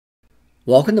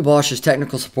Welcome to Bosch's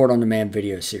Technical Support on Demand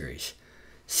video series.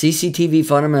 CCTV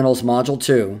Fundamentals Module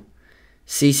 2,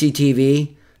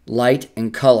 CCTV, Light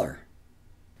and Color.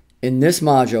 In this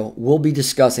module, we'll be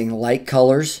discussing light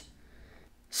colors,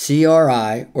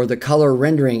 CRI or the Color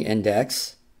Rendering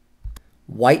Index,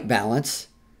 white balance,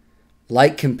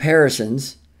 light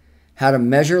comparisons, how to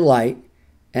measure light,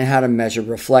 and how to measure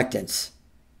reflectance.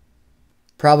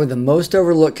 Probably the most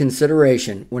overlooked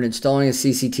consideration when installing a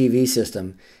CCTV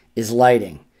system is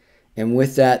lighting, and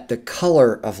with that, the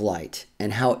color of light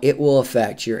and how it will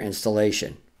affect your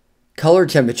installation. Color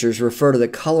temperatures refer to the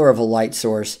color of a light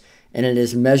source, and it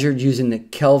is measured using the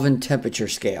Kelvin temperature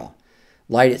scale.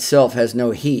 Light itself has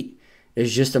no heat. It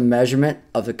is just a measurement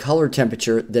of the color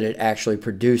temperature that it actually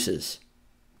produces.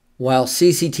 While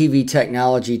CCTV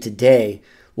technology today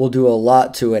will do a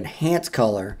lot to enhance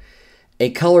color,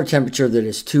 a color temperature that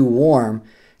is too warm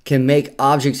can make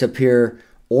objects appear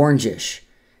orangish.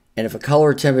 And if a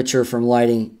color temperature from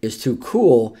lighting is too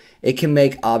cool, it can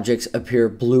make objects appear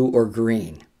blue or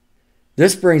green.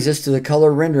 This brings us to the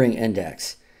Color Rendering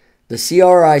Index. The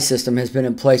CRI system has been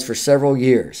in place for several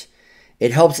years.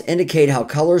 It helps indicate how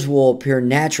colors will appear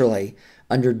naturally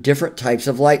under different types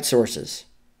of light sources.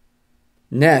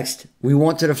 Next, we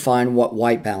want to define what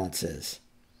white balance is.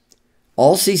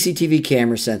 All CCTV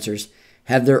camera sensors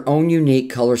have their own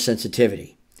unique color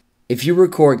sensitivity. If you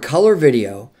record color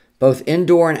video, both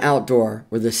indoor and outdoor,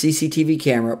 with a CCTV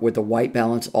camera with the white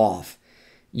balance off,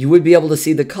 you would be able to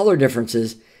see the color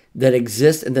differences that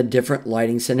exist in the different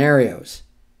lighting scenarios.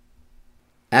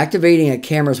 Activating a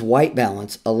camera's white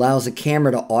balance allows the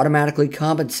camera to automatically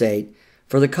compensate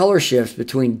for the color shifts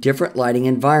between different lighting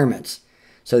environments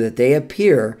so that they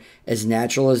appear as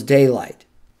natural as daylight.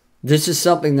 This is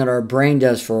something that our brain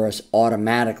does for us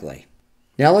automatically.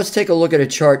 Now let's take a look at a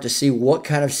chart to see what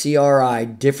kind of CRI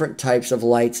different types of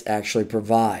lights actually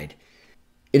provide.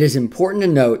 It is important to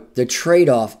note the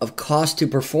trade-off of cost to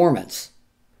performance.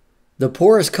 The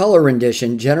poorest color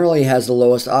rendition generally has the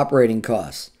lowest operating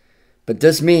costs, but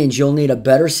this means you'll need a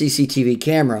better CCTV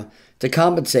camera to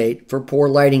compensate for poor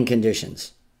lighting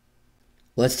conditions.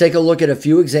 Let's take a look at a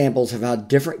few examples of how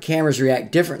different cameras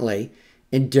react differently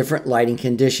in different lighting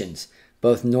conditions,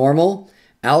 both normal,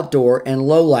 outdoor, and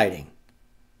low lighting.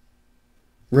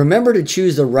 Remember to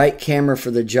choose the right camera for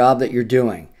the job that you're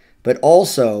doing, but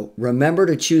also remember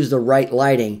to choose the right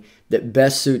lighting that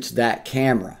best suits that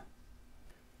camera.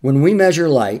 When we measure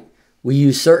light, we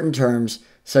use certain terms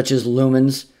such as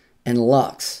lumens and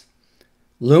lux.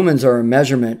 Lumens are a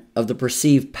measurement of the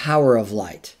perceived power of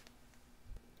light.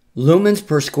 Lumens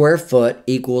per square foot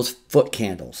equals foot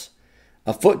candles.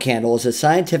 A foot candle is a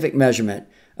scientific measurement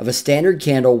of a standard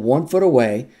candle 1 foot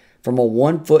away from a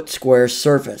 1 foot square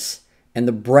surface and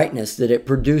the brightness that it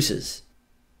produces.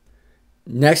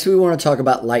 Next, we want to talk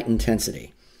about light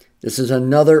intensity. This is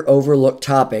another overlooked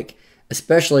topic,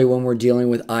 especially when we're dealing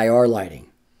with IR lighting.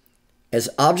 As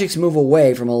objects move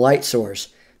away from a light source,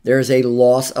 there is a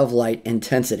loss of light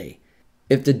intensity.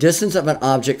 If the distance of an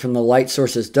object from the light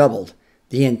source is doubled,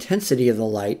 the intensity of the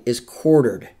light is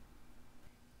quartered.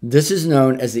 This is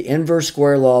known as the inverse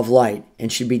square law of light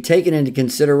and should be taken into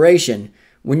consideration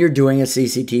when you're doing a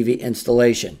CCTV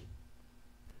installation.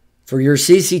 For your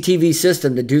CCTV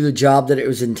system to do the job that it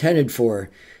was intended for,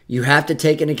 you have to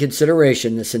take into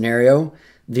consideration the scenario,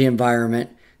 the environment,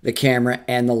 the camera,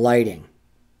 and the lighting.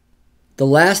 The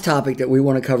last topic that we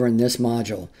want to cover in this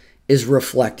module is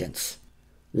reflectance.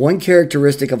 One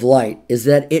characteristic of light is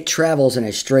that it travels in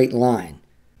a straight line.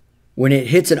 When it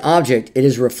hits an object, it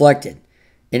is reflected,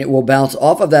 and it will bounce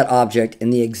off of that object in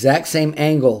the exact same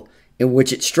angle in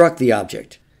which it struck the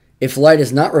object. If light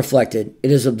is not reflected,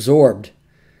 it is absorbed.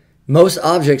 Most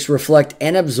objects reflect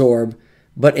and absorb,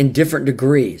 but in different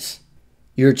degrees.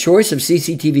 Your choice of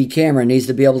CCTV camera needs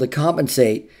to be able to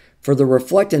compensate for the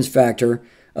reflectance factor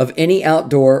of any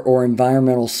outdoor or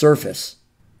environmental surface.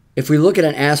 If we look at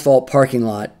an asphalt parking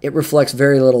lot, it reflects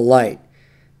very little light.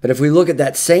 But if we look at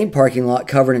that same parking lot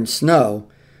covered in snow,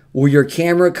 will your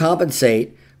camera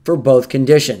compensate for both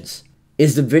conditions?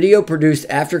 Is the video produced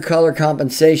after color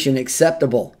compensation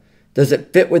acceptable? Does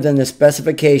it fit within the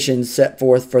specifications set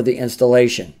forth for the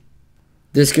installation?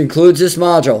 This concludes this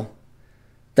module.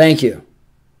 Thank you.